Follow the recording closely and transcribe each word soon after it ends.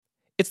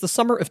It's the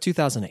summer of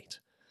 2008.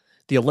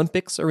 The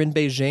Olympics are in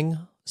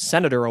Beijing,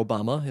 Senator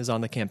Obama is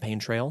on the campaign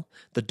trail,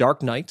 The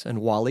Dark Knight and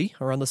WALL-E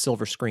are on the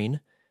silver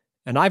screen,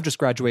 and I've just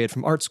graduated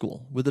from art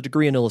school with a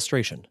degree in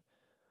illustration.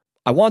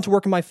 I wanted to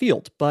work in my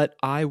field, but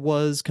I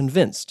was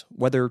convinced,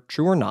 whether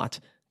true or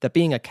not, that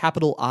being a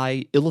capital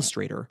I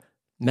illustrator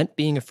meant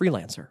being a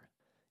freelancer.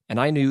 And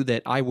I knew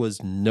that I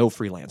was no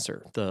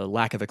freelancer. The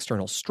lack of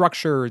external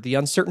structure, the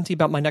uncertainty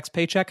about my next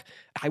paycheck,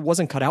 I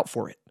wasn't cut out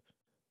for it.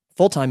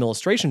 Full-time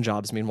illustration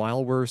jobs,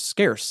 meanwhile, were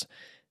scarce,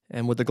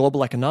 and with the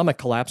global economic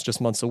collapse just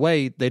months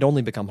away, they'd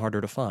only become harder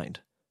to find.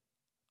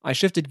 I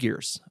shifted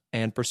gears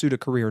and pursued a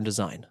career in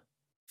design.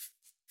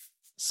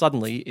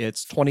 Suddenly,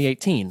 it's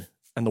 2018,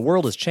 and the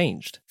world has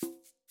changed.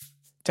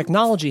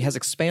 Technology has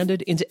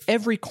expanded into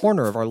every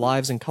corner of our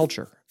lives and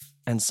culture,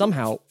 and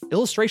somehow,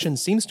 illustration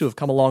seems to have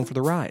come along for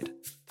the ride.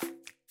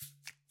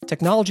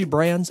 Technology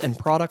brands and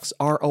products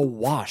are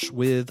awash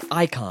with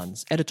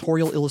icons,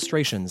 editorial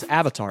illustrations,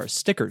 avatars,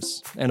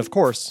 stickers, and of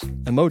course,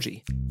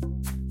 emoji.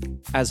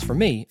 As for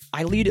me,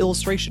 I lead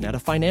illustration at a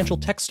financial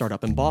tech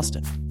startup in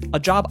Boston, a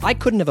job I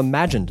couldn't have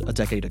imagined a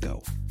decade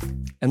ago.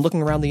 And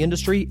looking around the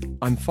industry,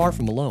 I'm far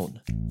from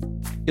alone.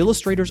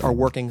 Illustrators are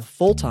working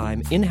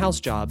full-time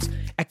in-house jobs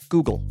at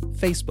Google,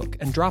 Facebook,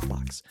 and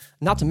Dropbox,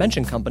 not to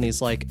mention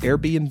companies like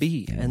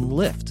Airbnb and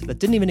Lyft that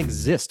didn't even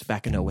exist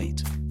back in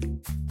 2008.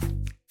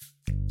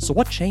 So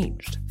what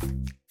changed?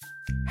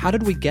 How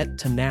did we get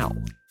to now?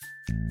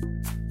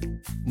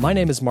 My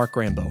name is Mark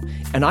Grambo,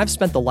 and I've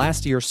spent the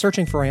last year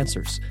searching for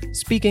answers,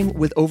 speaking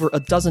with over a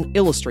dozen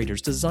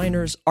illustrators,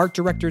 designers, art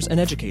directors, and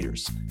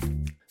educators.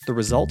 The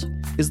result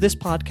is this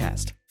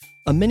podcast,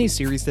 a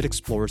mini-series that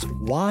explores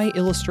why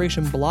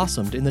illustration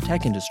blossomed in the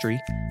tech industry,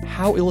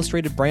 how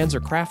illustrated brands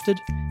are crafted,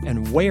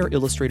 and where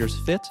illustrators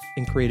fit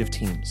in creative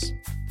teams.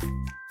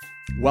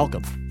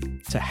 Welcome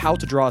to How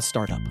to Draw a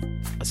Startup,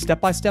 a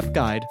step-by-step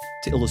guide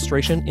to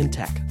illustration in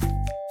tech.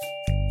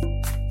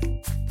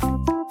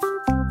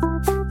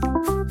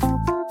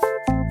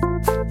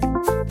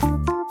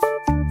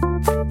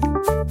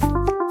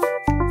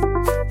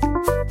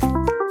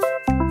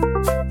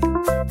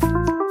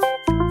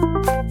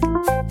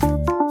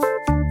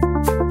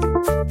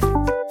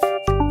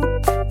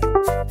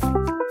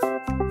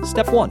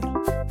 Step 1.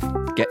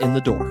 Get in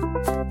the door.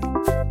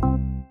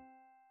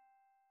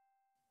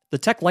 The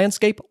tech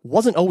landscape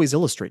wasn't always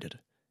illustrated.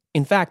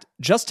 In fact,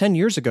 just 10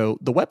 years ago,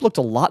 the web looked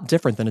a lot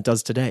different than it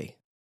does today.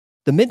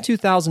 The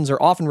mid-2000s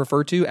are often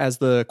referred to as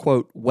the,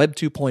 quote, Web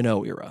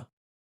 2.0 era.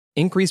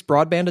 Increased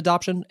broadband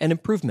adoption and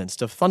improvements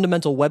to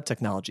fundamental web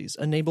technologies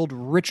enabled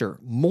richer,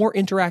 more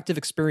interactive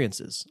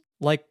experiences,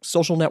 like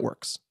social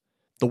networks.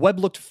 The web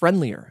looked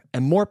friendlier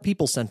and more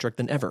people-centric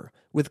than ever,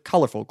 with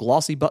colorful,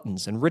 glossy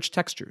buttons and rich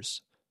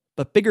textures.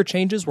 But bigger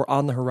changes were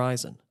on the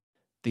horizon.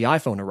 The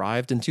iPhone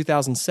arrived in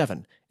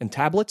 2007, and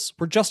tablets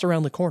were just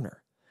around the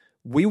corner.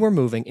 We were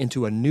moving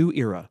into a new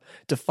era,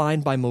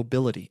 defined by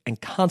mobility and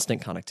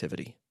constant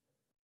connectivity.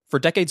 For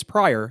decades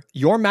prior,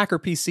 your Mac or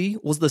PC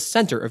was the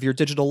center of your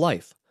digital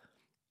life.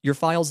 Your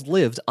files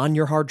lived on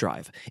your hard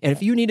drive, and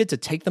if you needed to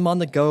take them on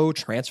the go,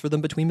 transfer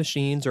them between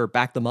machines, or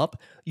back them up,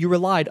 you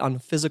relied on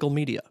physical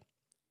media.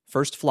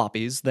 First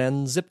floppies,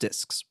 then zip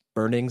disks,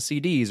 burning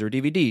CDs or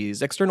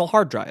DVDs, external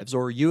hard drives,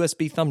 or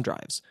USB thumb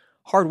drives.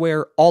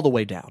 Hardware all the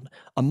way down,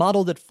 a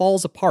model that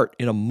falls apart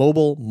in a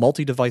mobile,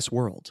 multi-device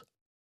world.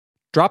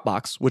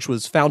 Dropbox, which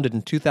was founded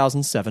in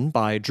 2007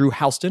 by Drew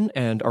Houston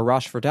and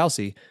Arash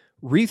Ferdowsi,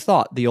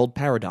 rethought the old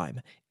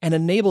paradigm and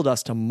enabled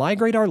us to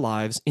migrate our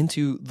lives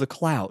into the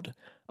cloud,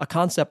 a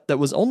concept that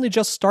was only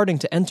just starting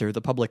to enter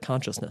the public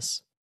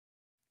consciousness.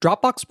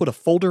 Dropbox put a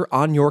folder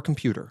on your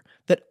computer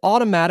that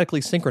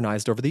automatically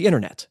synchronized over the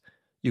internet.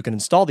 You can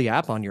install the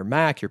app on your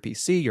Mac, your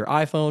PC, your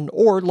iPhone,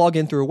 or log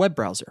in through a web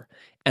browser,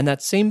 and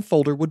that same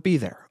folder would be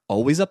there,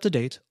 always up to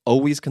date,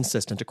 always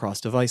consistent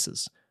across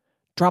devices.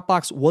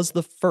 Dropbox was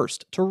the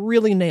first to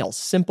really nail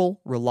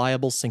simple,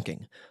 reliable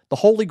syncing, the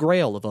holy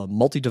grail of a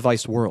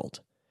multi-device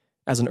world.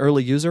 As an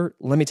early user,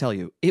 let me tell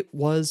you, it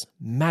was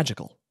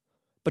magical.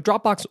 But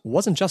Dropbox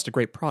wasn't just a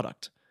great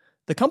product.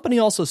 The company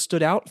also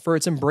stood out for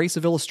its embrace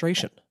of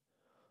illustration.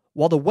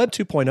 While the Web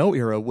 2.0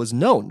 era was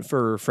known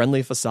for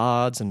friendly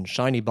facades and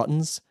shiny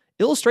buttons,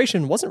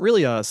 illustration wasn't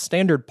really a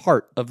standard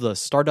part of the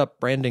startup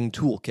branding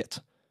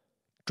toolkit.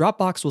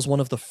 Dropbox was one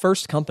of the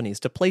first companies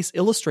to place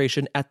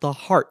illustration at the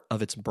heart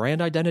of its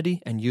brand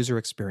identity and user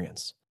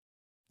experience.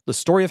 The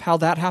story of how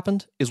that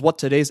happened is what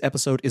today's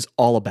episode is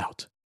all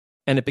about.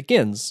 And it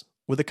begins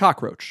with a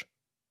cockroach.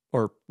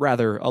 Or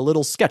rather, a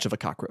little sketch of a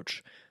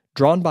cockroach,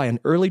 drawn by an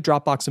early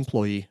Dropbox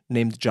employee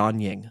named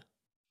John Ying.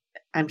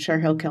 I'm sure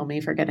he'll kill me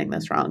for getting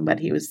this wrong, but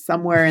he was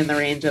somewhere in the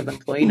range of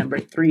employee number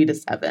 3 to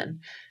 7,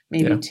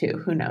 maybe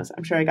 2. Who knows?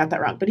 I'm sure I got that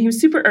wrong, but he was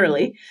super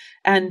early.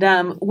 And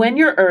when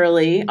you're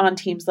early on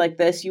teams like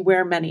this, you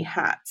wear many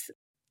hats.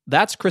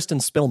 That's Kristen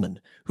Spillman,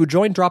 who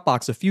joined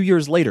Dropbox a few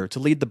years later to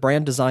lead the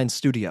brand design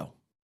studio.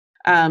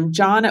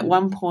 John at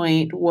one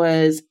point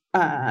was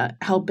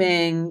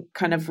helping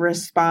kind of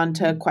respond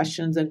to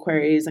questions and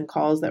queries and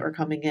calls that were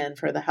coming in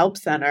for the help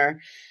center.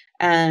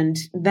 And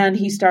then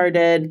he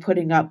started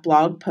putting up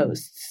blog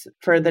posts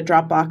for the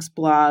Dropbox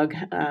blog,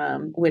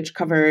 which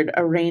covered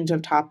a range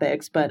of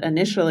topics. But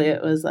initially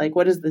it was like,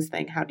 what is this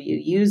thing? How do you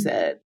use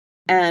it?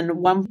 And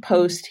one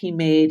post he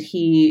made,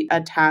 he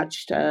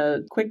attached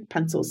a quick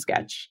pencil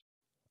sketch.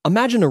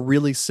 Imagine a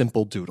really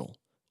simple doodle.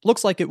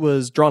 Looks like it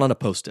was drawn on a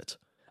Post-it.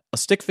 A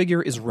stick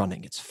figure is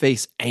running, its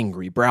face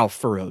angry, brow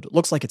furrowed,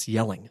 looks like it's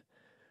yelling.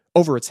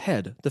 Over its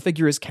head, the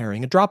figure is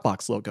carrying a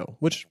Dropbox logo,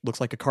 which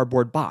looks like a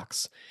cardboard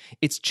box.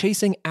 It's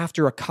chasing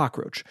after a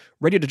cockroach,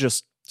 ready to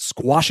just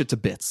squash it to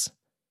bits.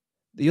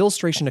 The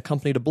illustration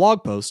accompanied a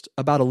blog post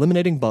about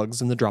eliminating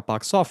bugs in the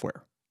Dropbox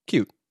software.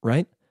 Cute,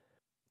 right?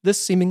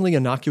 This seemingly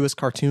innocuous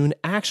cartoon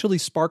actually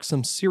sparked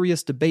some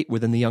serious debate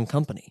within the young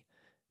company.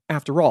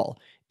 After all,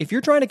 if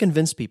you're trying to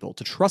convince people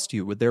to trust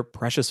you with their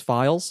precious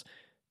files,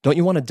 don't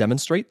you want to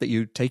demonstrate that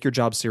you take your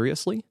job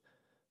seriously?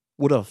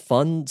 Would a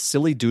fun,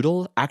 silly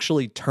doodle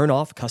actually turn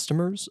off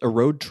customers,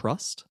 erode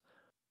trust?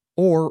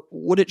 Or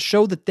would it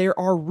show that there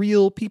are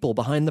real people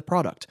behind the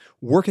product,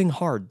 working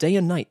hard day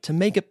and night to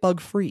make it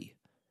bug-free?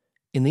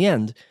 In the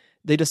end,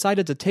 they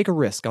decided to take a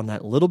risk on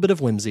that little bit of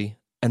whimsy,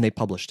 and they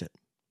published it.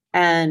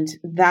 And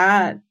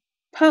that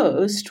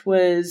post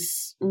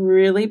was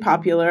really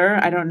popular.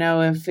 I don't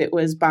know if it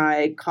was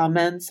by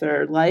comments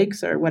or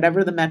likes or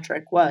whatever the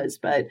metric was,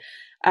 but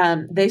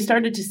they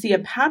started to see a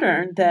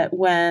pattern that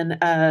when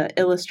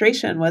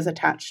illustration was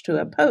attached to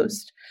a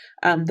post,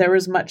 there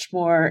was much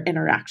more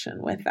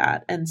interaction with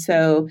that. And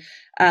so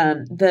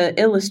the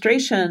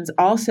illustrations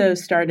also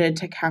started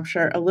to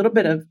capture a little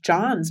bit of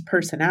John's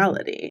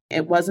personality.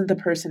 It wasn't the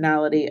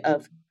personality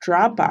of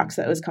Dropbox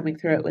that was coming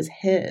through. It was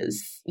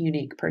his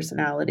unique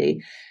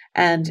personality.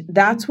 And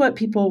that's what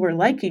people were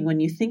liking. When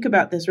you think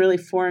about this really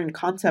foreign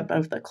concept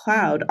of the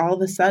cloud, all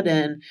of a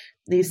sudden,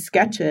 these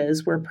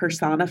sketches were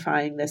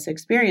personifying this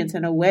experience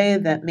in a way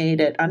that made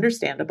it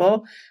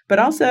understandable, but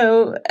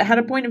also had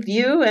a point of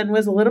view and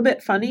was a little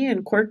bit funny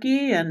and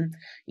quirky and,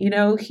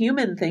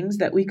 human things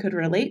that we could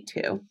relate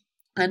to.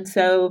 And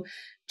so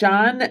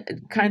John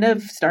kind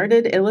of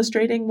started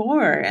illustrating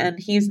more, and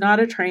he's not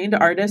a trained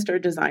artist or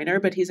designer,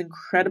 but he's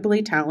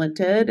incredibly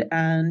talented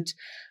and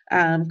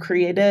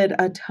created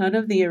a ton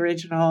of the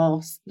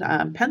original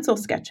pencil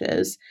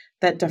sketches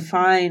that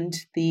defined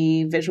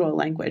the visual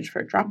language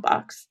for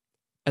Dropbox.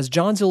 As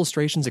John's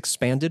illustrations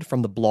expanded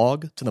from the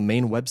blog to the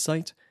main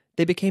website,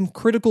 they became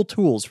critical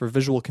tools for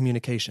visual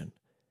communication.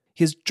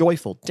 His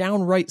joyful,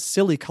 downright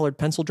silly colored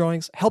pencil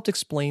drawings helped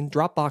explain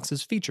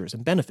Dropbox's features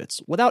and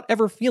benefits without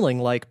ever feeling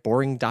like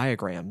boring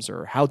diagrams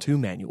or how-to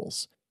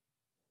manuals.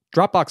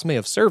 Dropbox may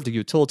have served a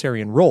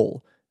utilitarian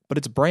role, but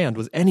its brand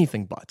was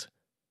anything but.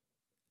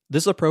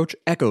 This approach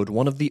echoed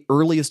one of the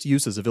earliest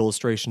uses of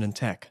illustration in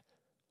tech.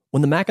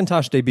 When the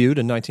Macintosh debuted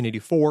in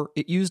 1984,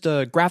 it used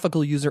a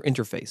graphical user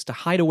interface to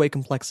hide away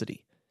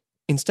complexity.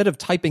 Instead of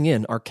typing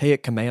in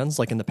archaic commands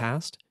like in the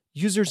past,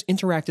 users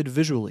interacted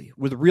visually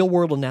with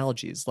real-world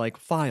analogies like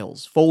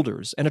files,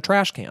 folders, and a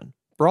trash can,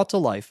 brought to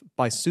life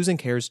by Susan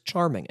Kare's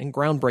charming and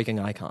groundbreaking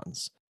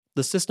icons.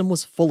 The system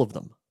was full of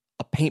them: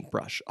 a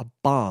paintbrush, a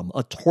bomb,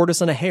 a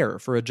tortoise, and a hare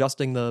for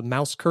adjusting the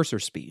mouse cursor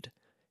speed.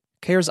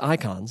 Kare's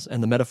icons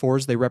and the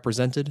metaphors they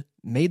represented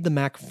made the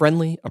Mac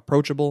friendly,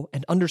 approachable,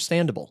 and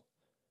understandable.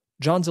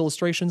 John's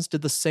illustrations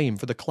did the same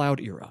for the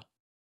cloud era.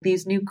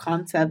 These new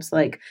concepts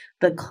like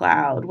the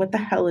cloud. What the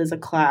hell is a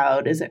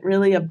cloud? Is it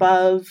really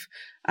above?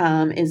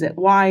 Is it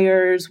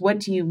wires? What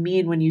do you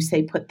mean when you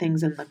say put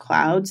things in the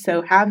cloud?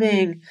 So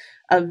having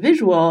a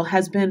visual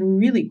has been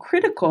really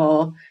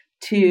critical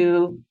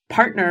to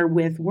partner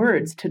with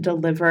words to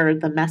deliver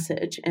the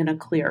message in a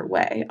clear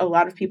way. A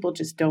lot of people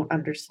just don't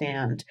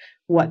understand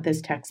what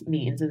this text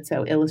means, and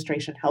so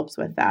illustration helps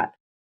with that.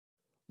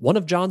 One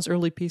of John's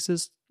early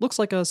pieces looks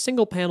like a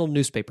single-panel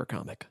newspaper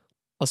comic.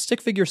 A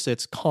stick figure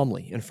sits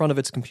calmly in front of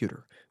its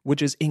computer,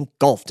 which is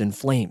engulfed in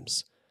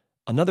flames.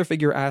 Another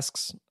figure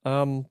asks,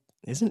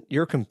 isn't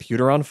your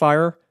computer on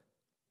fire?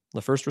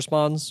 The first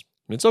responds,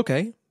 it's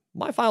okay.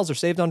 My files are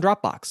saved on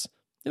Dropbox.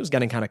 It was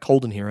getting kind of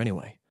cold in here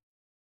anyway.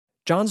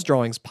 John's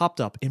drawings popped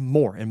up in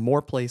more and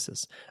more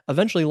places,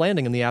 eventually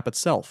landing in the app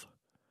itself.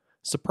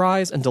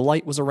 Surprise and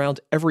delight was around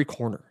every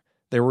corner.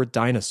 There were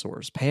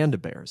dinosaurs, panda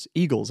bears,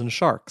 eagles, and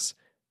sharks.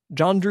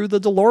 John drew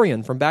the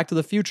DeLorean from Back to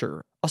the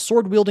Future, a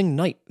sword-wielding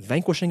knight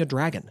vanquishing a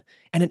dragon,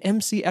 and an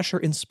M.C.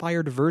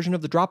 Escher-inspired version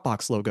of the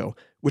Dropbox logo,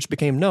 which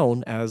became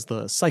known as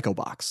the Psycho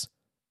Box.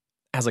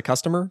 As a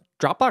customer,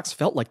 Dropbox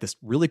felt like this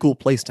really cool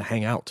place to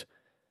hang out.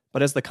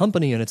 But as the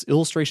company and its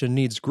illustration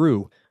needs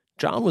grew,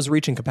 John was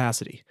reaching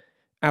capacity.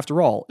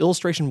 After all,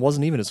 illustration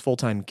wasn't even his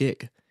full-time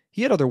gig.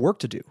 He had other work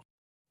to do.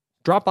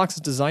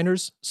 Dropbox's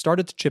designers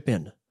started to chip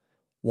in.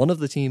 One of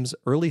the team's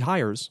early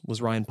hires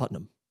was Ryan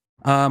Putnam.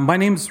 My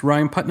name's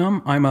Ryan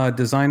Putnam. I'm a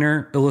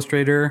designer,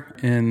 illustrator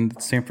in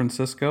San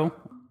Francisco.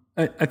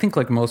 I think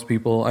like most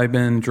people, I've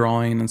been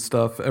drawing and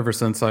stuff ever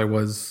since I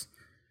was,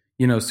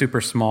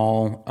 super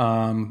small,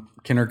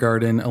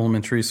 kindergarten,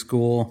 elementary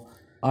school.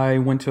 I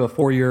went to a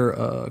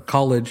 4-year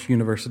college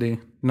university,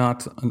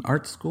 not an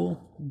art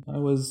school. I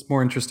was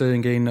more interested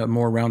in getting a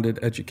more rounded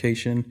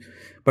education,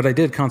 but I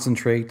did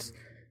concentrate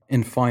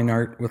in fine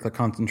art with a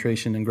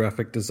concentration in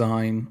graphic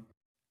design.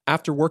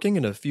 After working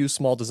in a few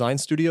small design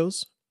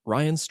studios,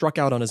 Ryan struck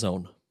out on his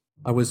own.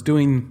 I was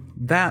doing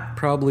that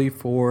probably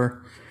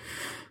for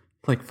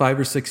like 5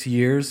 or 6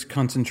 years,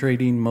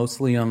 concentrating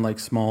mostly on like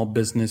small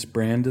business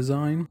brand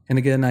design. And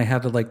again, I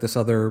had like this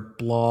other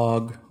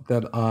blog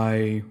that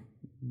I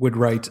would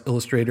write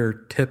Illustrator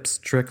tips,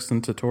 tricks,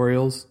 and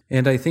tutorials.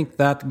 And I think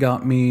that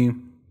got me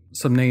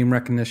some name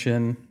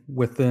recognition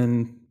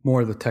within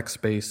more of the tech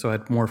space. So I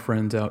had more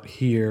friends out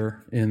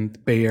here in the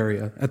Bay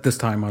Area. At this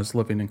time, I was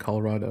living in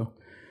Colorado.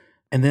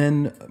 And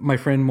then my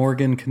friend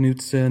Morgan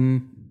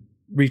Knutson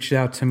reached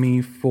out to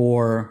me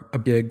for a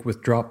gig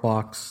with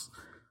Dropbox.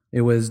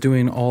 It was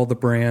doing all the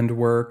brand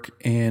work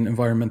and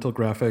environmental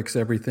graphics,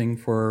 everything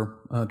for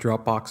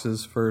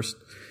Dropbox's first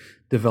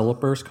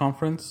developers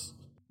conference.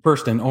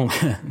 First and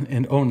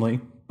only.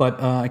 But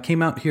I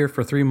came out here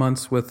for 3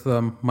 months with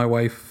my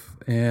wife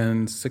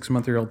and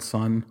 6-month-old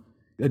son.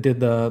 I did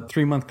the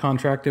 3-month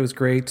contract. It was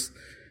great.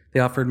 They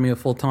offered me a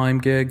full-time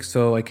gig,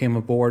 so I came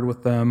aboard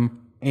with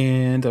them.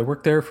 And I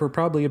worked there for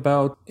probably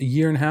about 1.5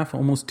 years,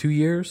 almost 2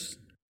 years.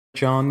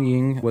 John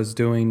Ying was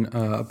doing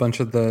a bunch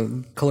of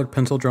the colored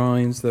pencil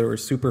drawings that were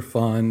super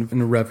fun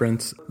and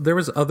irreverent. There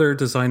was other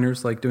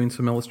designers like doing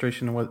some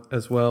illustration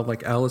as well.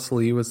 Like Alice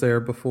Lee was there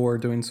before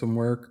doing some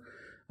work.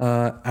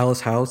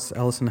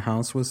 Allison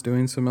House was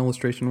doing some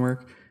illustration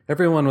work.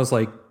 Everyone was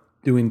like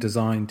doing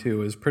design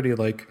too. It was pretty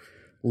like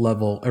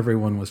level.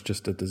 Everyone was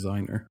just a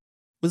designer.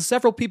 With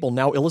several people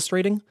now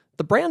illustrating,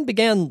 the brand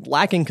began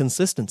lacking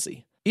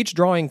consistency, each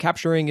drawing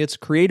capturing its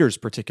creator's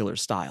particular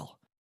style.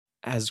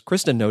 As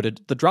Kristen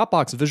noted, the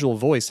Dropbox visual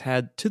voice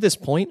had, to this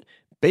point,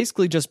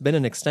 basically just been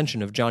an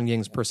extension of John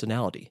Ying's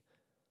personality.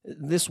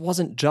 This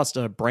wasn't just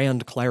a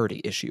brand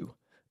clarity issue.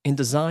 In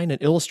design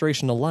and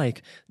illustration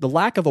alike, the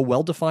lack of a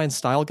well-defined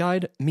style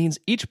guide means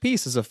each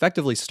piece is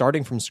effectively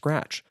starting from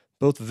scratch,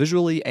 both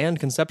visually and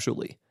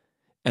conceptually.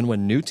 And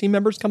when new team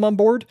members come on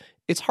board,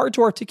 it's hard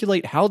to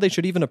articulate how they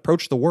should even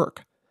approach the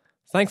work.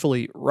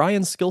 Thankfully,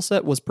 Ryan's skill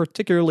set was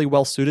particularly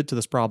well suited to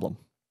this problem.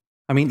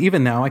 I mean,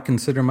 even now I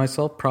consider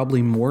myself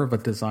probably more of a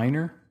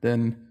designer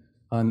than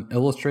an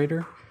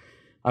illustrator.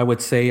 I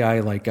would say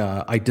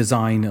I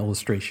design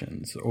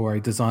illustrations or I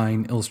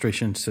design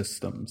illustration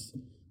systems.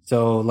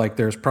 So like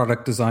there's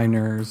product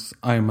designers,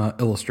 I'm an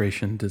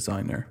illustration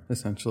designer,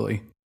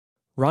 essentially.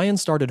 Ryan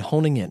started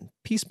honing in,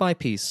 piece by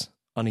piece,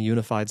 on a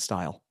unified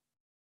style.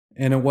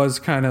 And it was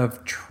kind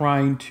of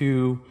trying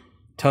to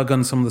tug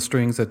on some of the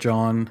strings that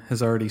John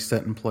has already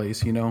set in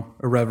place,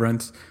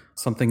 irreverence,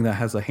 something that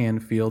has a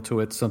hand feel to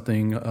it,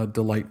 something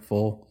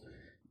delightful.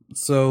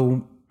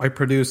 So I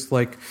produced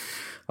like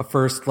a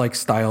first like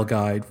style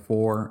guide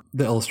for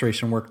the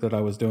illustration work that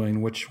I was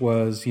doing, which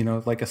was,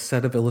 like a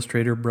set of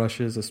Illustrator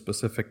brushes, a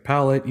specific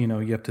palette, you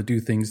have to do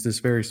things this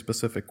very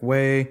specific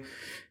way.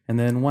 And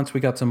then once we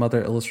got some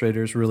other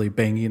illustrators really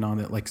banging on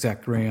it, like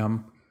Zach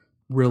Graham,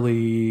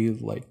 really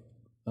like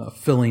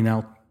filling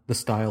out the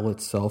style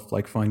itself,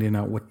 like finding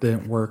out what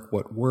didn't work,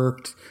 what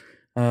worked,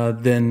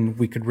 then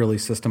we could really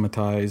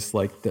systematize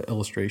like the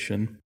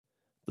illustration.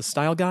 The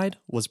style guide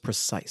was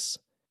precise.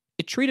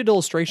 It treated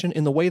illustration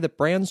in the way that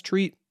brands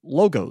treat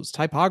logos,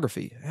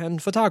 typography,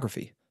 and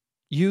photography.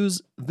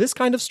 Use this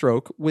kind of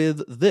stroke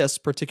with this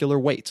particular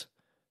weight.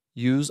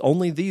 Use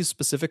only these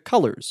specific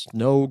colors,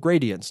 no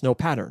gradients, no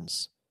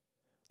patterns.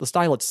 The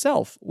style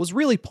itself was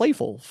really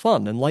playful,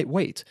 fun, and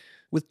lightweight,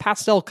 with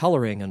pastel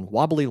coloring and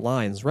wobbly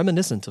lines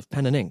reminiscent of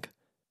pen and ink.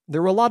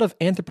 There were a lot of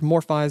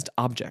anthropomorphized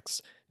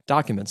objects,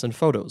 documents, and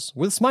photos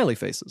with smiley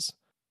faces.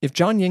 If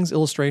John Ying's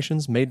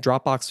illustrations made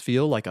Dropbox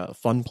feel like a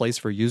fun place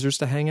for users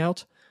to hang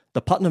out,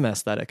 the Putnam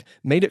aesthetic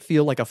made it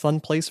feel like a fun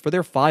place for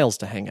their files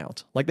to hang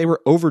out, like they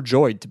were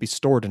overjoyed to be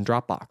stored in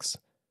Dropbox.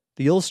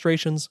 The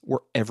illustrations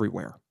were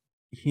everywhere.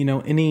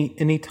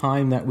 Any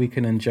time that we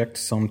can inject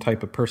some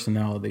type of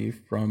personality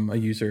from a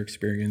user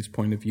experience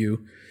point of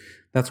view,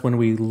 that's when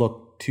we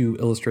look to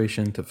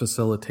illustration to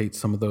facilitate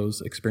some of those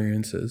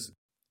experiences.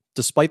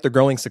 Despite the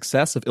growing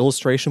success of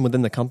illustration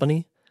within the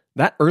company,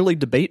 that early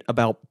debate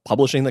about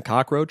publishing the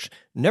cockroach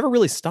never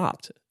really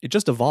stopped. It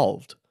just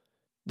evolved.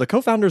 The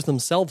co-founders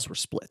themselves were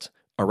split.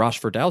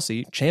 Arash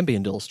Ferdowsi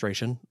championed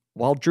illustration,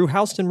 while Drew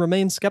Houston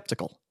remained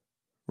skeptical.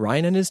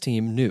 Ryan and his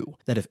team knew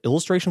that if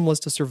illustration was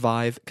to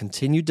survive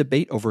continued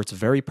debate over its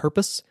very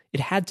purpose, it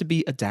had to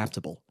be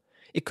adaptable.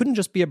 It couldn't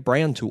just be a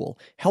brand tool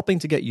helping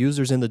to get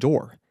users in the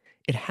door.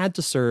 It had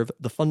to serve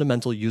the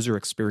fundamental user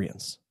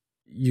experience.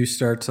 You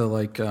start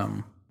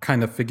to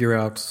kind of figure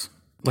out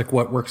like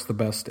what works the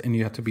best, and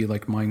you have to be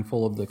like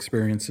mindful of the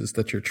experiences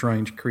that you're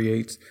trying to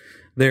create.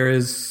 There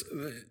is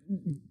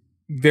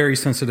very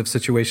sensitive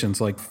situations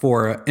like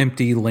for an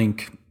empty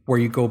link where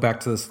you go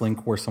back to this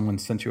link where someone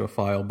sent you a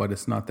file, but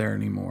it's not there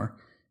anymore.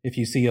 If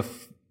you see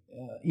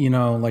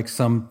like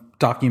some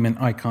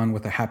document icon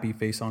with a happy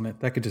face on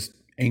it, that could just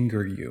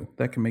anger you.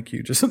 That can make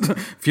you just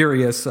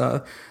furious.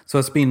 So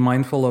it's being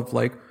mindful of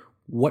like,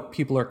 what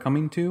people are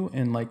coming to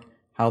and like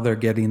how they're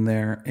getting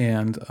there,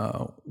 and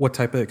what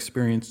type of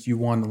experience you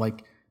want to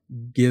like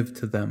give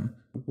to them.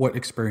 What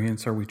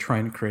experience are we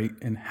trying to create,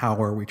 and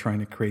how are we trying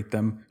to create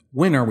them?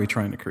 When are we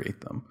trying to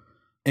create them?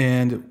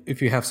 And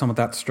if you have some of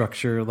that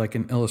structure, like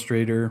an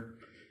illustrator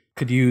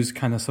could use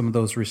kind of some of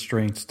those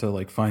restraints to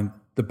like find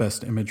the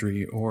best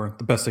imagery or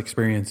the best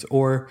experience,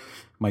 or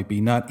might be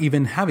not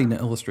even having an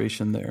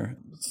illustration there.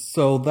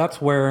 So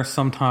that's where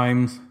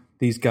sometimes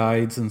these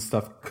guides and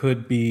stuff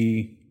could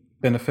be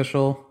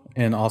beneficial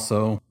and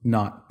also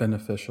not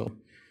beneficial.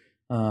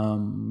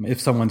 If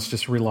someone's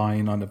just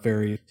relying on a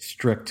very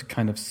strict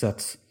kind of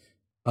sets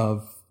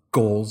of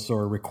goals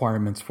or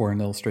requirements for an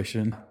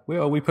illustration,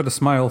 we put a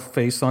smile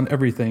face on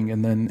everything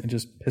and then it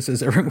just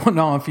pisses everyone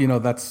off,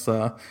 that's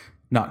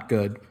not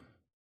good.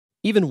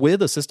 Even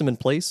with a system in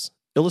place,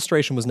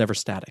 illustration was never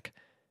static.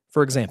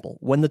 For example,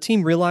 when the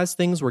team realized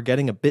things were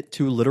getting a bit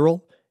too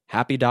literal,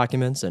 happy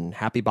documents and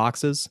happy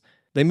boxes,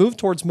 they moved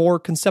towards more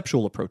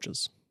conceptual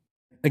approaches.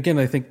 Again,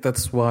 I think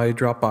that's why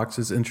Dropbox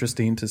is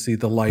interesting, to see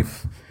the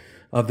life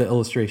of the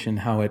illustration,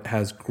 how it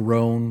has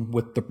grown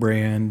with the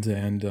brand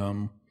and,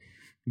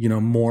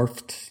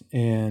 morphed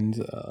and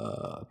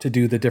to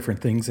do the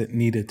different things it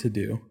needed to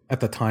do at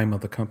the time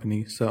of the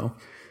company. So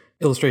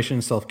illustration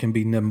itself can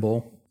be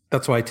nimble.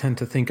 That's why I tend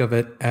to think of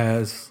it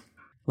as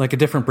like a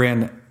different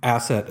brand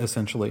asset,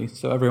 essentially.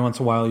 So every once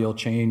in a while, you'll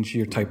change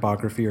your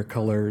typography or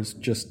colors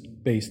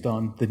just based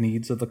on the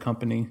needs of the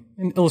company.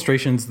 And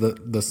illustration's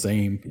the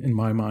same in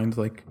my mind.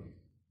 Like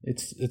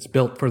it's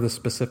built for the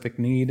specific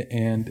need,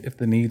 and if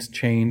the needs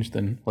change,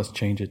 then let's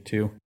change it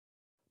too.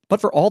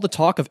 But for all the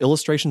talk of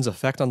illustration's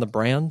effect on the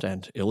brand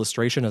and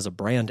illustration as a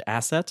brand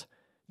asset,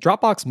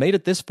 Dropbox made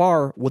it this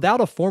far without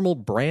a formal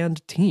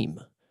brand team.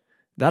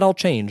 That all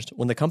changed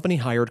when the company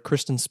hired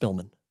Kristen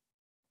Spillman.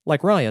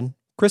 Like Ryan,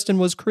 Kristen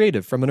was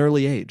creative from an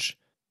early age,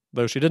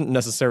 though she didn't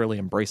necessarily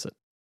embrace it.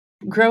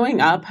 Growing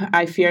up,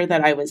 I fear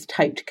that I was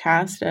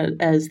typecast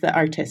as the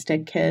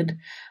artistic kid,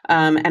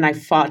 and I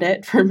fought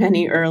it for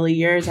many early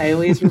years. I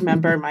always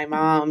remember my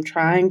mom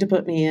trying to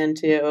put me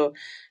into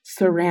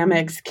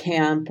ceramics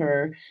camp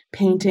or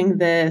painting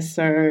this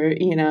or,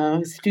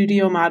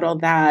 studio model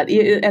that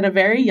at a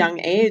very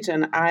young age.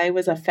 And I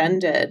was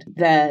offended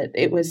that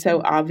it was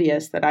so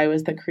obvious that I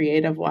was the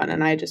creative one.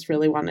 And I just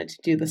really wanted to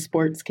do the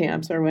sports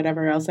camps or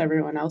whatever else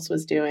everyone else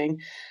was doing.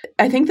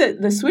 I think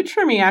that the switch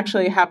for me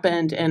actually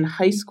happened in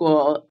high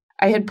school.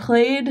 I had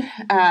played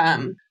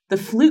the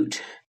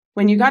flute.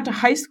 When you got to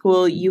high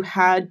school, you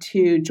had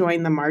to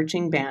join the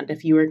marching band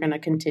if you were going to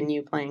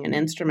continue playing an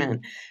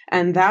instrument.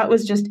 And that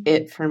was just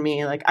it for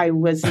me. Like, I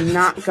was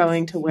not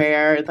going to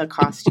wear the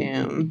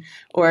costume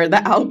or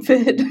the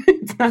outfit.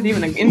 It's not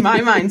even, in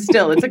my mind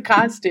still, it's a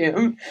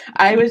costume.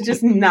 I was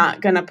just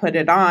not going to put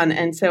it on.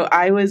 And so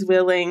I was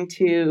willing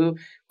to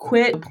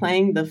quit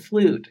playing the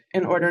flute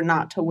in order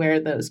not to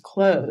wear those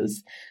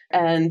clothes.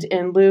 And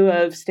in lieu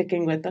of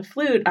sticking with the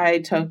flute, I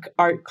took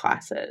art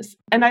classes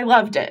and I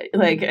loved it.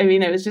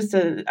 It was just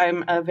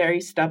I'm a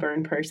very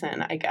stubborn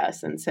person, I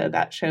guess. And so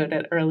that showed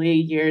at early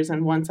years.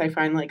 And once I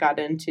finally got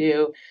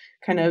into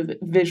kind of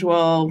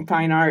visual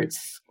fine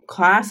arts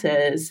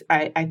classes,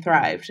 I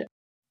thrived.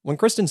 When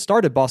Kristen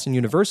started Boston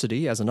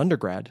University as an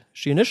undergrad,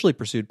 she initially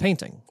pursued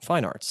painting,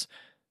 fine arts.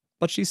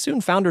 But she soon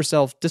found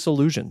herself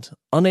disillusioned,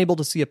 unable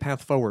to see a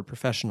path forward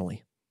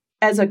professionally.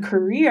 As a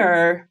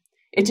career,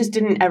 it just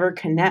didn't ever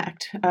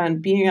connect.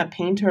 Being a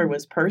painter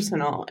was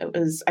personal.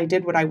 I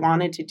did what I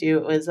wanted to do.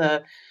 It was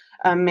a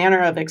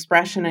manner of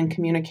expression and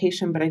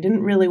communication, but I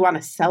didn't really want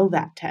to sell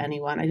that to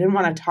anyone. I didn't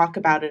want to talk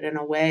about it in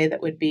a way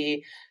that would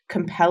be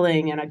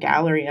compelling in a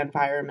gallery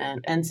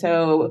environment. And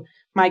so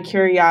my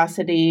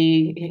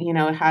curiosity,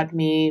 had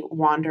me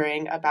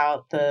wandering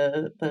about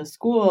the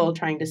school,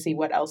 trying to see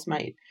what else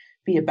might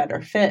be a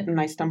better fit. And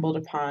I stumbled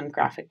upon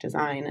graphic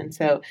design. And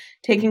so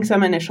taking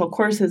some initial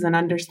courses and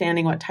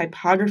understanding what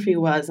typography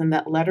was, and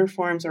that letter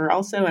forms are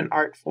also an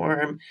art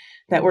form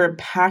that were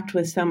packed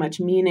with so much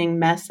meaning,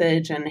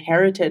 message, and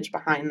heritage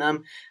behind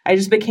them, I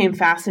just became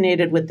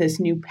fascinated with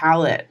this new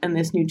palette and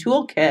this new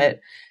toolkit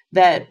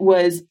that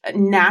was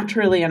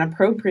naturally and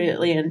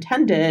appropriately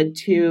intended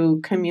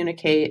to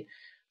communicate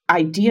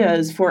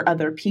ideas for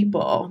other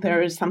people. There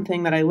was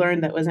something that I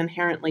learned that was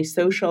inherently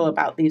social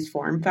about these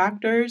form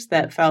factors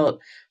that felt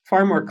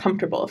far more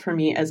comfortable for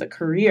me as a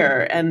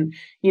career. And,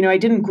 I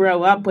didn't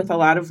grow up with a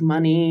lot of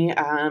money,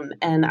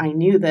 and I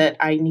knew that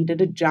I needed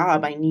a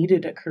job. I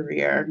needed a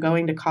career.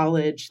 Going to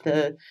college,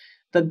 the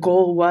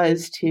goal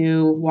was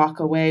to walk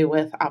away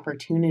with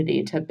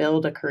opportunity to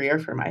build a career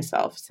for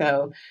myself.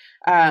 So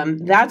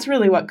that's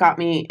really what got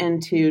me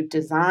into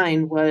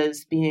design,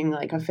 was being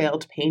like a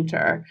failed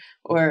painter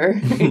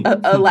or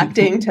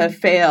electing to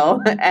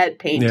fail at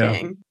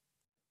painting. Yeah.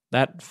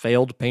 That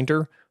failed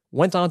painter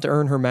went on to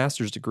earn her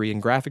master's degree in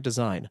graphic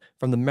design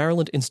from the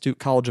Maryland Institute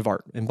College of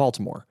Art in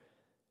Baltimore.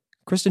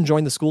 Kristen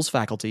joined the school's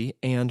faculty,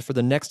 and for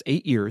the next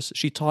 8 years,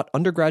 she taught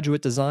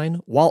undergraduate design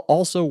while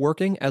also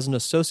working as an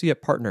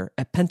associate partner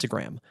at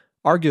Pentagram,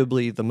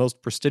 arguably the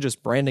most prestigious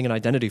branding and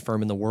identity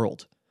firm in the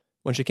world.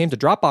 When she came to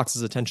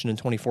Dropbox's attention in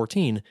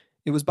 2014,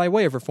 it was by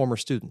way of her former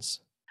students.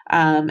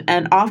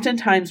 And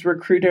oftentimes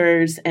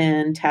recruiters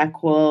in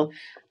tech will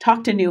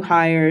talk to new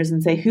hires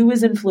and say, who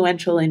was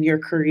influential in your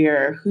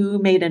career? Who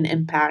made an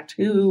impact?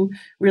 Who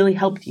really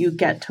helped you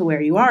get to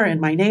where you are?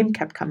 And my name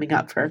kept coming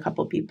up for a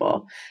couple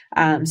people.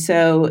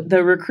 So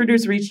the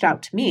recruiters reached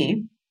out to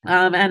me,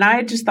 and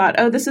I just thought,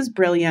 oh, this is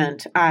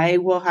brilliant. I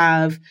will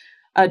have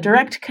a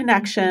direct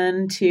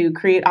connection to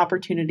create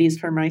opportunities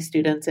for my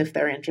students if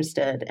they're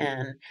interested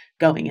in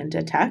going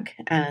into tech.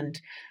 And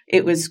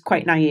it was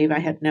quite naive. I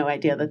had no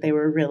idea that they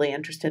were really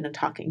interested in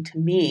talking to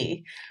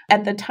me.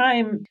 At the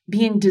time,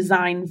 being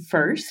design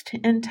first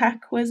in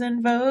tech was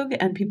in vogue,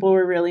 and people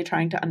were really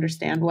trying to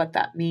understand what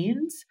that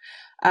means.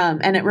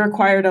 And it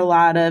required a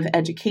lot of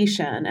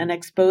education and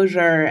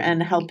exposure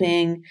and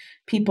helping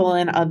people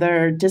in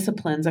other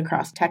disciplines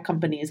across tech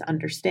companies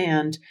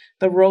understand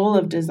the role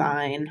of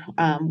design,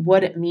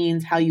 what it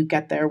means, how you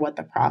get there, what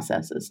the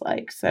process is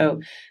like.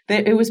 So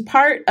it was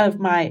part of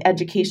my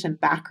education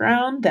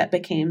background that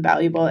became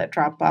valuable at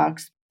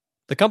Dropbox.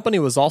 The company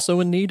was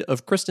also in need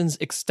of Kristen's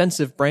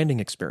extensive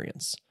branding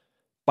experience.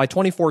 By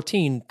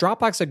 2014,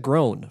 Dropbox had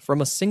grown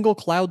from a single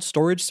cloud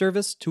storage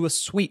service to a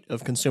suite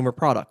of consumer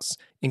products,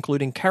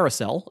 including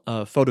Carousel,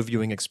 a photo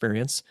viewing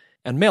experience,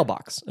 and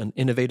Mailbox, an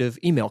innovative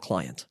email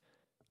client.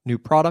 New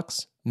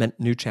products meant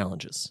new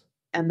challenges.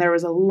 And there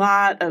was a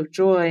lot of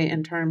joy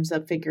in terms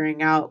of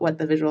figuring out what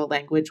the visual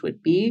language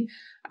would be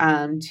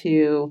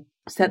to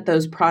set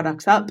those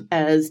products up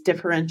as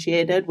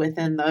differentiated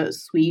within the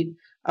suite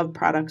of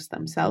products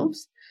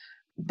themselves,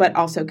 but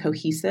also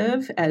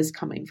cohesive as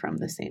coming from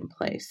the same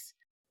place.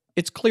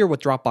 It's clear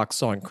what Dropbox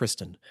saw in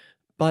Kristen,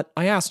 but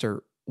I asked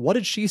her, what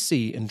did she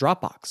see in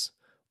Dropbox?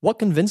 What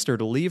convinced her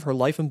to leave her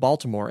life in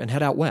Baltimore and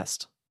head out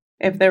west?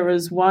 If there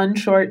was one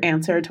short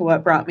answer to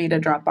what brought me to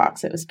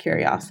Dropbox, it was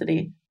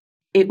curiosity.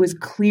 It was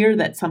clear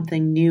that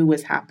something new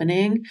was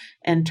happening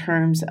in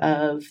terms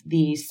of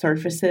the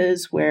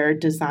surfaces where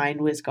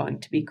design was going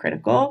to be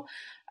critical.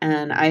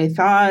 And I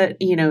thought,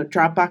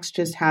 Dropbox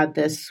just had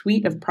this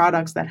suite of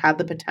products that had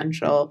the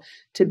potential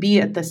to be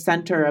at the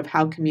center of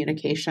how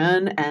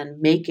communication and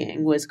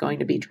making was going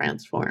to be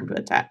transformed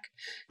with tech.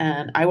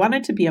 And I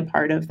wanted to be a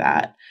part of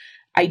that.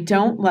 I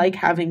don't like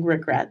having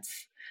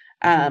regrets.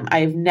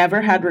 I've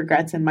never had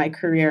regrets in my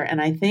career. And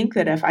I think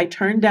that if I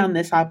turned down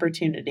this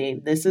opportunity,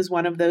 this is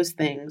one of those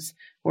things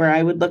where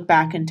I would look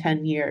back in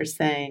 10 years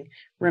saying,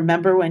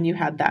 remember when you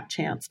had that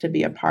chance to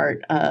be a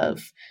part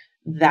of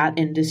that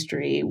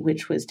industry,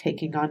 which was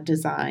taking on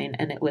design,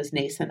 and it was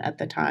nascent at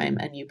the time,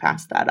 and you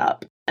passed that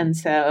up. And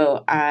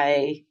so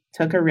I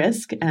took a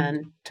risk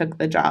and took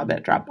the job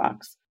at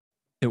Dropbox.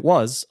 It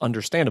was,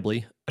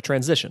 understandably, a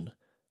transition.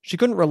 She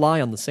couldn't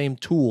rely on the same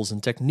tools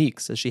and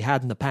techniques as she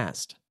had in the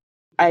past.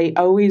 I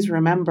always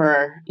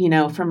remember,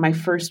 from my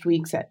first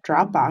weeks at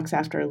Dropbox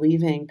after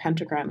leaving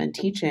Pentagram and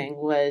teaching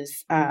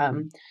was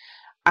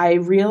I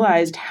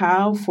realized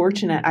how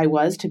fortunate I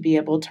was to be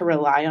able to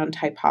rely on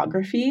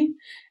typography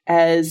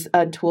as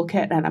a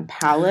toolkit and a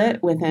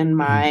palette within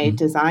my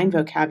design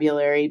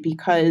vocabulary,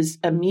 because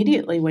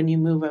immediately when you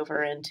move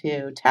over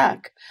into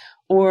tech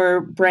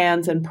or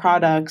brands and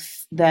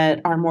products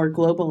that are more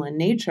global in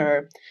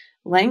nature,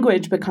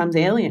 language becomes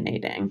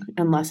alienating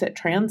unless it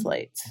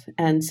translates.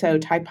 And so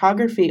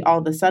typography all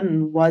of a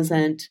sudden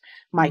wasn't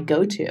my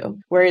go-to,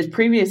 whereas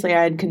previously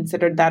I had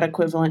considered that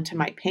equivalent to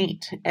my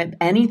paint. And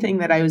anything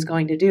that I was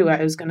going to do,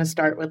 I was going to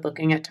start with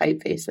looking at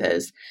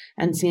typefaces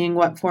and seeing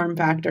what form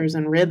factors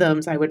and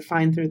rhythms I would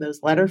find through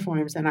those letter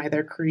forms and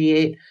either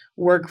create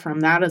work from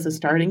that as a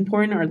starting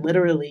point or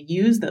literally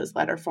use those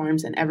letter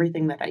forms in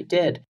everything that I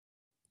did.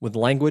 With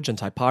language and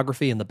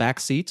typography in the back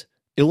seat,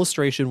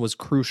 illustration was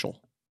crucial.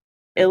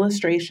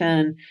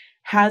 Illustration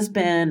has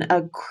been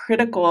a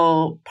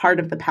critical part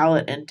of the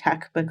palette in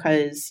tech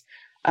because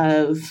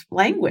of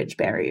language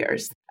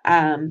barriers.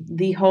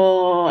 The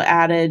whole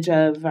adage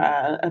of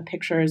a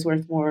picture is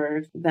worth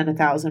more than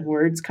 1,000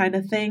 words kind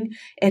of thing,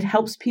 it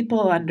helps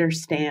people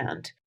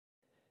understand.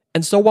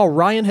 And so while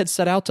Ryan had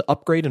set out to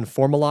upgrade and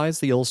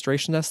formalize the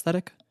illustration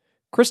aesthetic,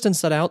 Kristen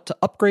set out to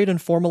upgrade and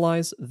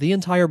formalize the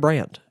entire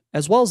brand,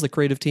 as well as the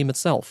creative team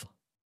itself.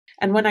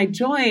 And when I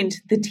joined,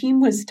 the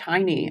team was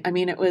tiny. I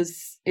mean, it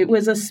was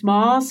a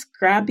small,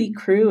 scrappy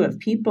crew of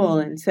people.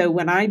 And so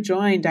when I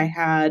joined, I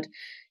had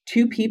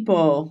 2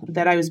 people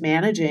that I was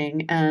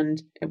managing,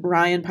 and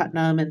Ryan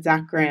Putnam and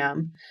Zach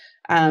Graham.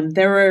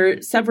 There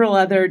were several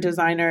other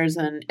designers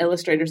and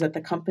illustrators at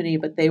the company,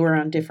 but they were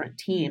on different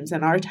teams.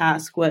 And our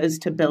task was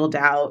to build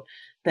out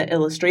the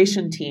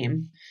illustration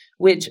team,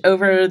 which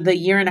over the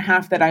year and a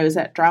half that I was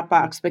at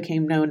Dropbox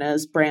became known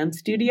as Brand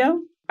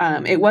Studio.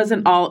 It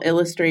wasn't all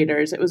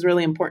illustrators. It was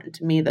really important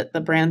to me that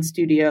the brand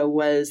studio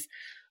was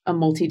a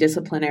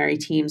multidisciplinary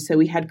team. So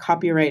we had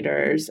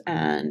copywriters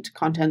and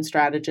content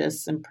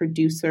strategists and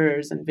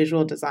producers and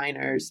visual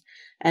designers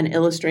and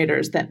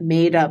illustrators that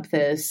made up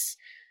this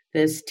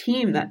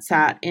team that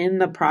sat in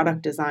the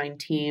product design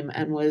team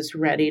and was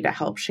ready to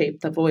help shape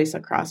the voice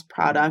across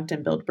product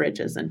and build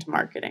bridges into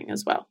marketing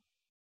as well.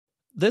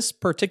 This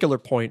particular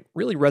point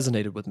really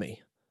resonated with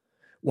me.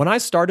 When I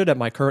started at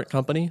my current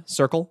company,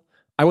 Circle,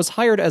 I was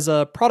hired as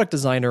a product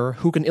designer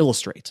who can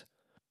illustrate.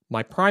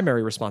 My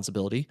primary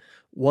responsibility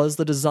was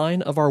the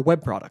design of our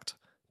web product,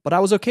 but I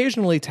was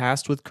occasionally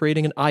tasked with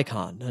creating an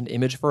icon, an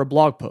image for a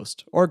blog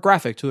post, or a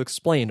graphic to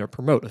explain or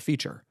promote a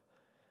feature.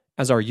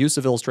 As our use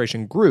of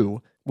illustration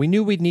grew, we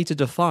knew we'd need to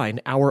define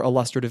our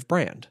illustrative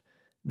brand.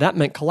 That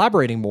meant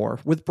collaborating more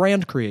with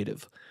Brand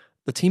Creative,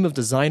 the team of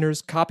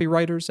designers,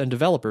 copywriters, and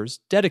developers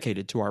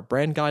dedicated to our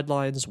brand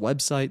guidelines,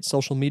 website,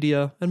 social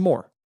media, and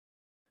more.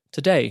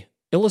 Today,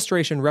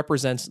 illustration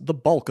represents the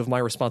bulk of my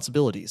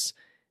responsibilities,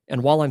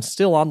 and while I'm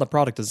still on the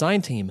product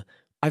design team,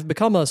 I've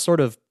become a sort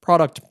of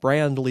product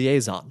brand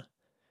liaison.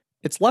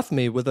 It's left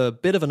me with a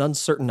bit of an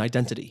uncertain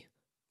identity.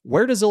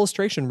 Where does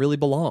illustration really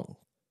belong?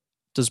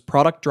 Does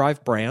product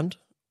drive brand,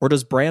 or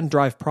does brand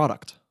drive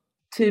product?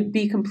 To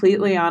be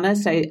completely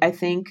honest, I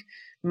think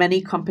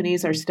many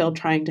companies are still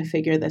trying to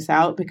figure this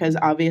out because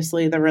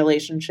obviously the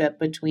relationship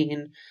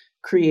between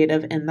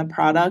creative in the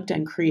product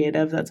and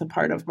creative that's a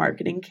part of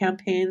marketing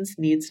campaigns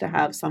needs to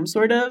have some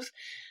sort of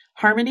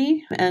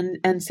harmony and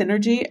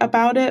synergy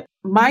about it.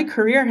 My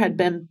career had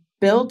been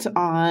built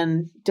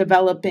on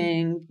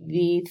developing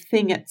the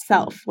thing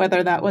itself,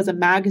 whether that was a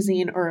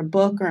magazine or a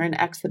book or an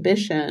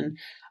exhibition.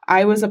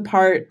 I was a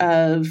part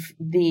of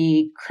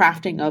the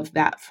crafting of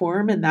that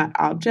form and that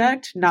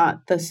object,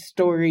 not the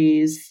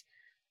stories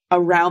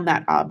around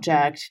that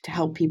object to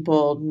help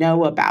people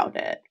know about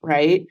it,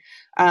 right?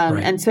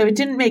 Right. And so it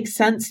didn't make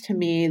sense to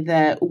me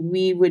that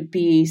we would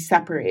be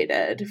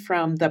separated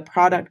from the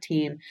product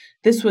team.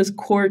 This was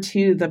core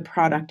to the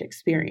product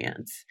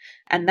experience.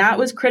 And that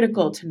was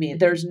critical to me.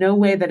 There's no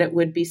way that it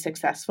would be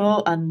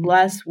successful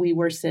unless we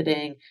were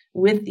sitting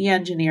with the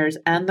engineers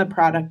and the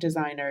product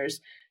designers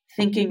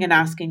thinking and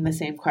asking the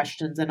same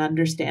questions and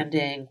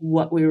understanding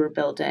what we were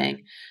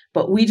building.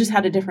 But we just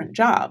had a different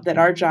job, that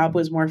our job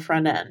was more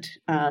front end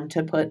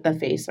to put the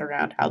face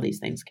around how these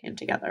things came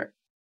together.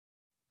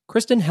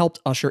 Kristen helped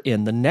usher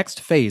in the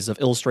next phase of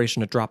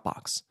illustration at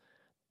Dropbox.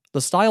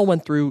 The style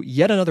went through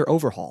yet another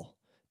overhaul,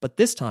 but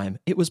this time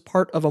it was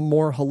part of a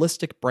more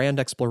holistic brand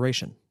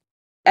exploration.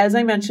 As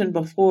I mentioned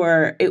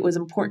before, it was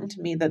important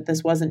to me that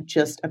this wasn't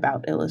just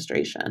about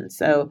illustration.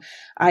 So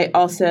I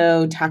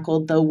also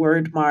tackled the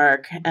word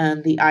mark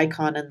and the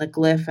icon and the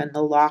glyph and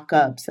the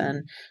lockups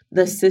and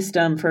the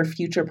system for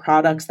future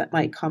products that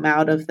might come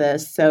out of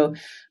this. So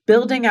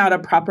building out a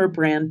proper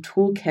brand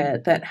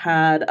toolkit that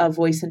had a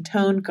voice and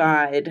tone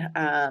guide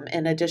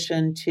in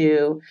addition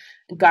to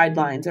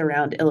guidelines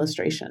around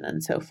illustration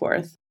and so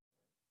forth.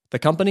 The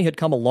company had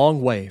come a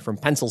long way from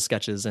pencil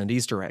sketches and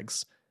Easter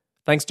eggs.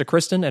 Thanks to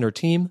Kristen and her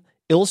team,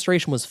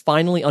 illustration was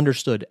finally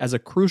understood as a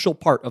crucial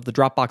part of the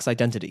Dropbox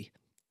identity.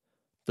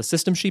 The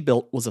system she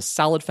built was a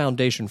solid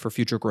foundation for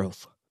future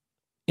growth.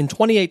 In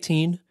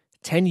 2018,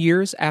 10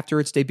 years after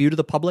its debut to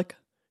the public,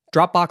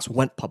 Dropbox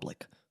went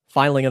public,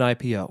 filing an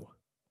IPO.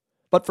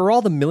 But for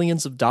all the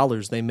millions of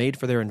dollars they made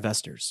for their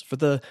investors, for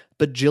the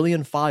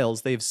bajillion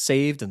files they've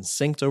saved and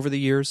synced over the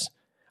years,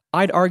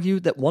 I'd argue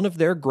that one of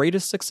their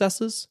greatest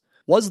successes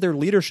was their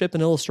leadership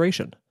in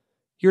illustration.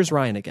 Here's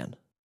Ryan again.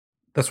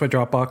 That's why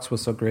Dropbox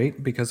was so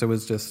great, because it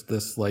was just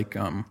this like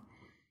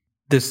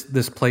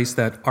this place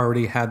that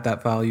already had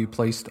that value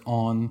placed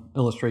on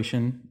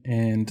illustration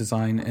and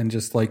design, and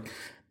just like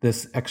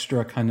this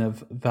extra kind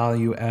of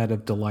value add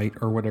of delight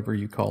or whatever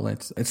you call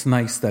it. It's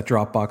nice that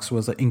Dropbox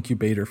was an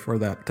incubator for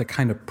that to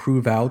kind of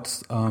prove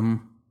out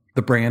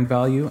the brand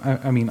value.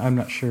 I mean, I'm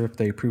not sure if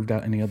they proved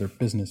out any other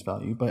business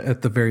value, but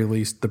at the very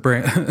least, the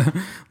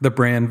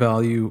brand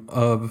value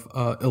of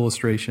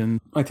illustration.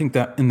 I think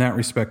that in that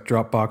respect,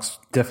 Dropbox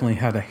definitely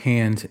had a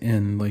hand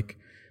in like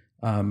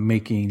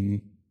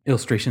making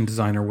illustration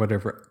design or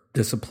whatever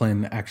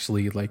discipline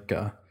actually like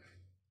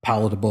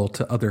palatable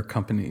to other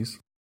companies.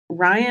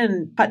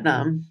 Ryan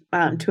Putnam,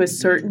 to a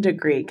certain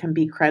degree, can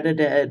be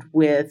credited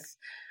with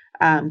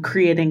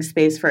creating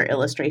space for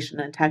illustration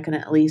and tech, and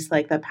at least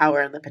like the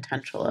power and the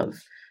potential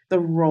of the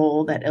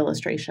role that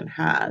illustration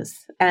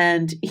has.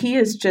 And he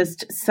is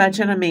just such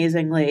an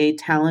amazingly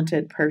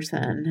talented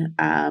person,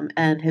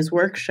 and his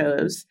work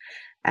shows,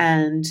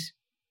 and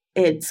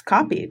it's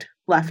copied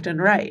left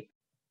and right.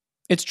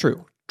 It's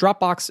true.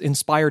 Dropbox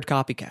inspired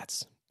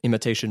copycats,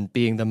 imitation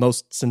being the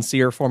most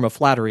sincere form of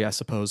flattery, I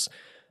suppose.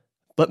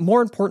 But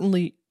more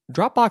importantly,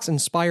 Dropbox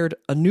inspired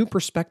a new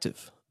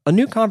perspective, a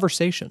new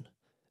conversation.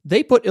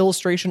 They put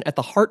illustration at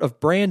the heart of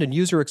brand and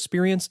user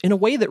experience in a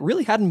way that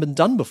really hadn't been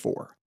done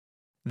before.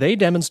 They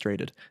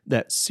demonstrated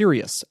that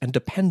serious and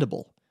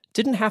dependable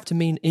didn't have to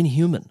mean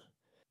inhuman.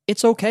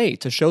 It's okay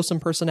to show some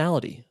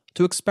personality,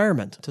 to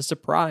experiment, to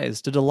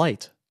surprise, to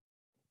delight.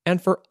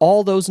 And for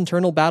all those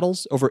internal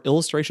battles over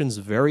illustration's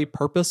very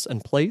purpose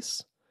and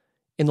place,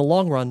 in the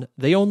long run,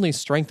 they only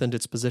strengthened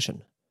its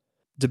position.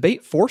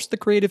 Debate forced the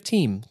creative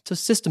team to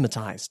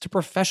systematize, to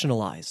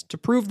professionalize, to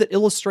prove that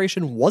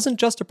illustration wasn't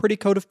just a pretty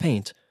coat of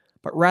paint,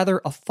 but rather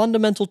a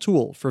fundamental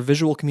tool for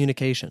visual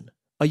communication,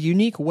 a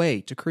unique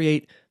way to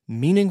create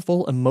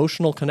meaningful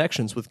emotional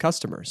connections with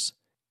customers.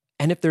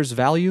 And if there's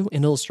value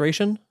in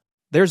illustration,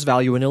 there's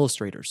value in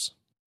illustrators.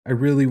 I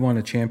really want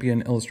to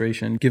champion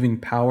illustration, giving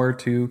power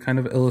to kind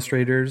of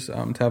illustrators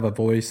to have a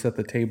voice at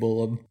the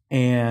table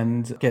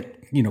and get,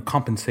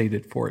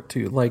 compensated for it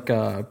too. Like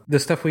the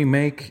stuff we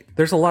make,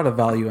 there's a lot of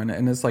value in it,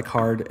 and it's like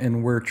hard,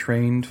 and we're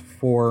trained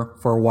for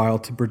a while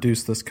to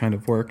produce this kind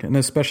of work. And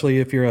especially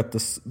if you're at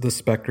the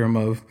spectrum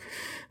of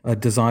a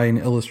design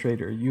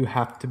illustrator, you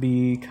have to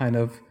be kind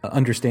of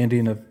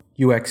understanding of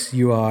UX,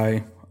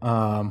 UI,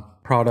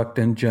 product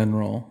in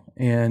general,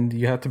 and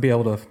you have to be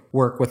able to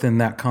work within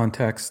that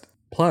context.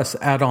 Plus,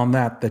 add on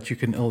that you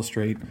can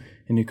illustrate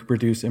and you can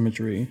produce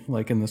imagery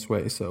like in this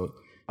way. So,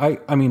 I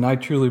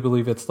truly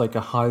believe it's like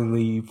a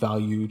highly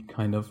valued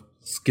kind of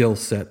skill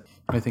set.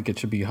 I think it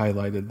should be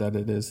highlighted that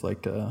it is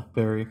like a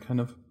very kind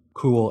of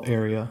cool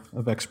area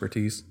of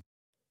expertise.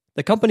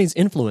 The company's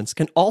influence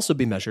can also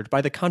be measured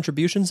by the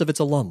contributions of its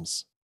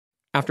alums.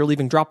 After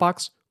leaving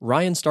Dropbox,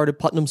 Ryan started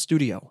Putnam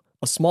Studio,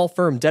 a small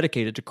firm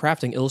dedicated to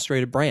crafting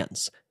illustrated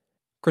brands.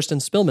 Kristen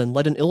Spillman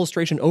led an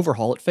illustration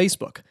overhaul at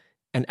Facebook.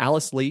 And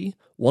Alice Lee,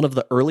 one of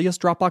the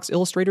earliest Dropbox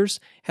illustrators,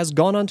 has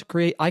gone on to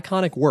create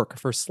iconic work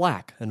for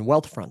Slack and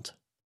Wealthfront.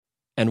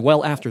 And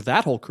well after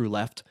that whole crew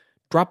left,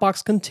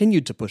 Dropbox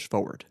continued to push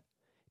forward.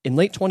 In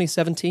late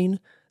 2017,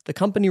 the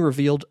company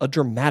revealed a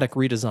dramatic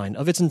redesign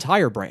of its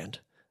entire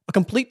brand, a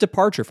complete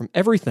departure from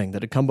everything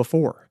that had come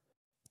before.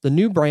 The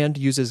new brand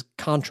uses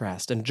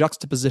contrast and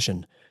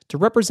juxtaposition to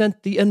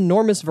represent the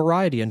enormous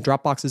variety in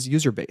Dropbox's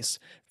user base,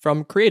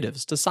 from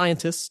creatives to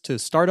scientists to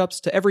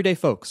startups to everyday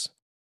folks.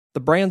 The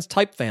brand's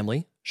type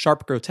family,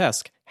 Sharp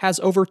Grotesque, has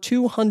over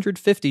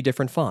 250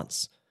 different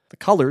fonts. The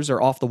colors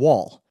are off the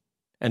wall.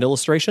 And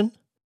illustration?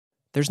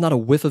 There's not a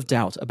whiff of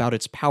doubt about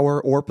its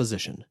power or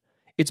position.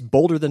 It's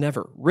bolder than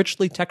ever,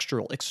 richly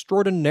textural,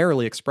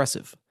 extraordinarily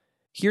expressive.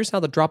 Here's how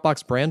the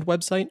Dropbox brand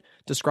website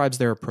describes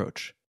their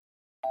approach.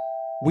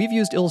 We've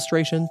used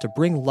illustration to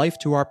bring life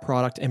to our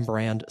product and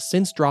brand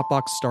since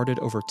Dropbox started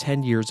over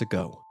 10 years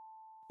ago.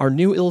 Our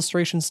new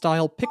illustration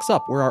style picks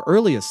up where our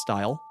earliest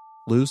style,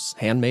 loose,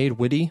 handmade,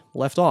 witty,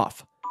 left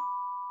off.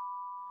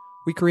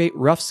 We create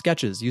rough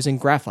sketches using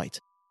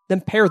graphite, then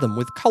pair them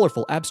with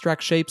colorful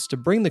abstract shapes to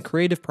bring the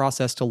creative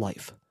process to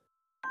life.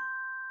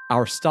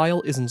 Our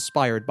style is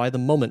inspired by the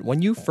moment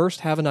when you first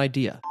have an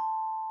idea,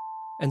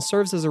 and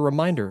serves as a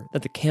reminder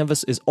that the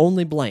canvas is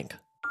only blank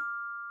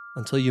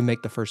until you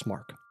make the first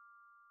mark.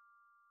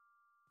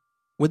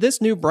 With this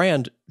new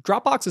brand,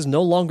 Dropbox is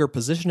no longer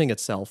positioning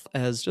itself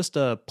as just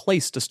a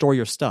place to store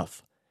your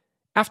stuff.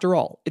 After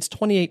all, it's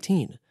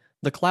 2018.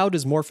 The cloud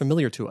is more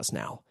familiar to us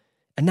now,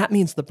 and that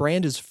means the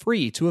brand is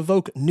free to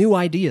evoke new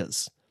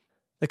ideas.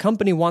 The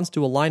company wants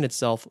to align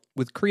itself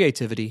with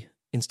creativity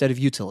instead of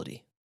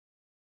utility.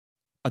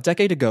 A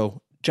decade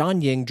ago,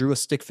 John Ying drew a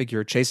stick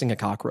figure chasing a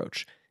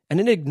cockroach, and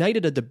it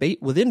ignited a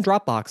debate within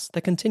Dropbox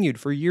that continued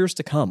for years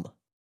to come.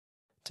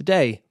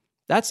 Today,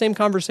 that same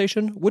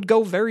conversation would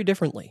go very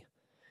differently.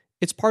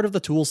 It's part of the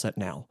toolset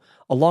now,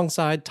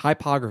 alongside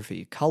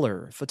typography,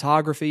 color,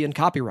 photography, and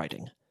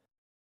copywriting.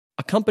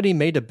 A company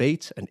may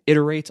debate and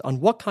iterate on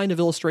what kind of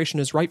illustration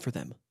is right for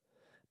them,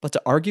 but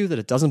to argue that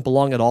it doesn't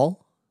belong at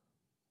all,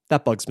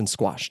 that bug's been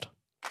squashed.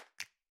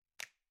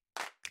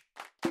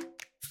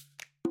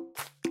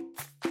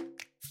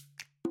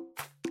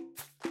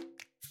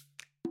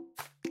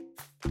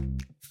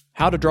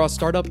 How to Draw a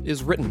Startup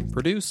is written,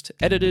 produced,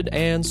 edited,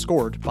 and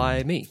scored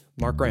by me,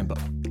 Mark Rambo.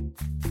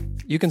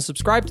 You can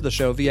subscribe to the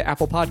show via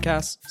Apple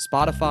Podcasts,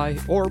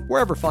 Spotify, or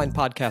wherever fine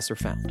podcasts are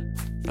found.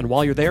 And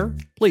while you're there,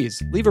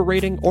 please leave a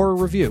rating or a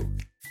review.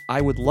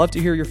 I would love to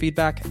hear your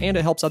feedback, and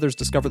it helps others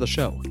discover the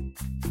show.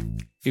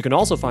 You can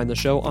also find the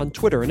show on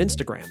Twitter and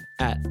Instagram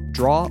at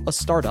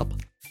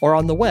 @DrawAStartup, or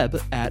on the web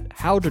at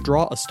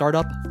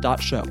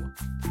howtodrawastartup.show.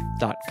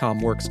 .com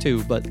works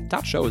too, but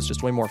 .show is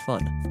just way more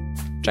fun.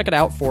 Check it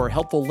out for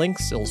helpful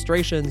links,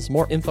 illustrations,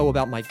 more info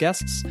about my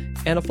guests,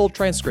 and a full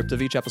transcript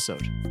of each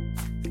episode.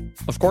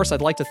 Of course,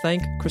 I'd like to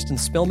thank Kristen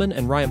Spillman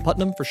and Ryan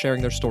Putnam for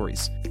sharing their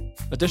stories.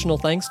 Additional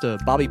thanks to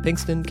Bobby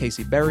Pinkston,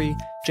 Casey Berry,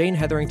 Jane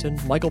Hetherington,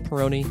 Michael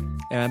Peroni,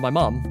 and my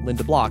mom,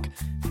 Linda Block,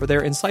 for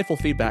their insightful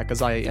feedback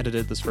as I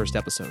edited this first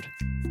episode.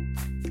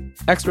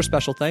 Extra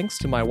special thanks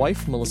to my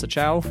wife, Melissa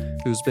Chow,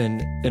 who's been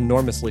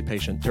enormously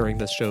patient during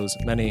this show's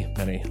many,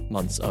 many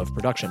months of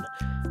production.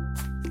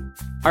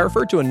 I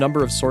referred to a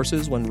number of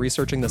sources when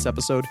researching this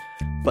episode,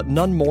 but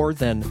none more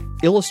than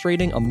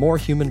Illustrating a More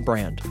Human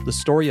Brand, the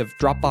story of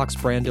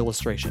Dropbox brand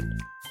illustration.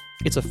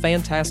 It's a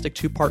fantastic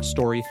two-part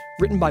story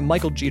written by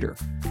Michael Jeter,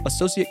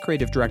 Associate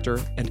Creative Director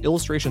and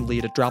Illustration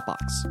Lead at Dropbox.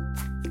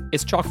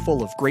 It's chock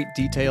full of great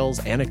details,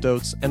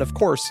 anecdotes, and of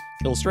course,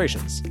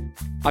 illustrations.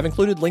 I've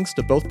included links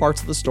to both parts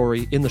of the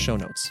story in the show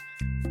notes.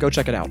 Go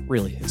check it out,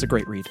 really, it's a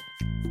great read.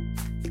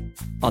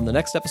 On the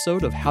next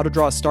episode of How to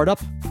Draw a Startup,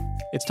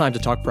 it's time to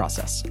talk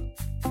process.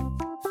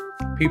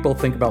 people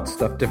think about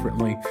stuff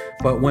differently,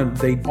 but when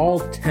they all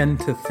tend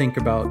to think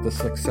about the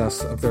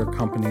success of their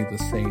company the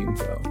same,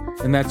 though.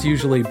 And that's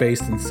usually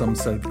based in some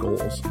set of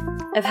goals.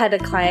 I've had a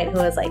client who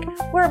was like,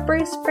 we're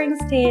Bruce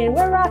Springsteen,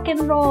 we're rock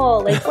and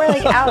roll, like we're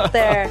like out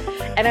there.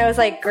 And I was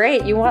like,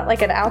 great, you want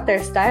like an out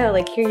there style,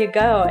 like here you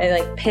go.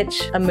 And like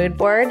pitch a mood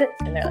board.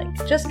 And they're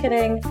like, just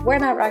kidding, we're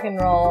not rock and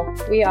roll.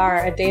 We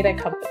are a data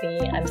company.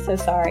 I'm so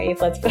sorry.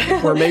 Let's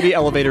or maybe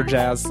elevator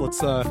jazz. Let's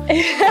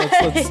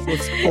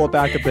pull it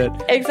back a bit.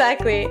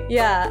 Exactly.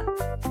 Yeah.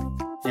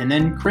 And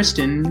then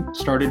Kristen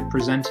started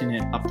presenting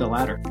it up the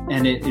ladder,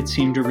 and it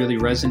seemed to really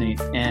resonate.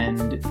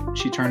 And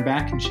she turned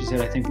back and she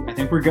said, I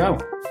think we're go.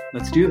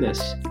 Let's do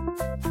this.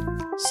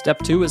 Step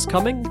 2 is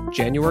coming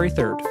January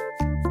 3rd.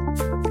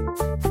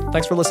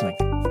 Thanks for listening.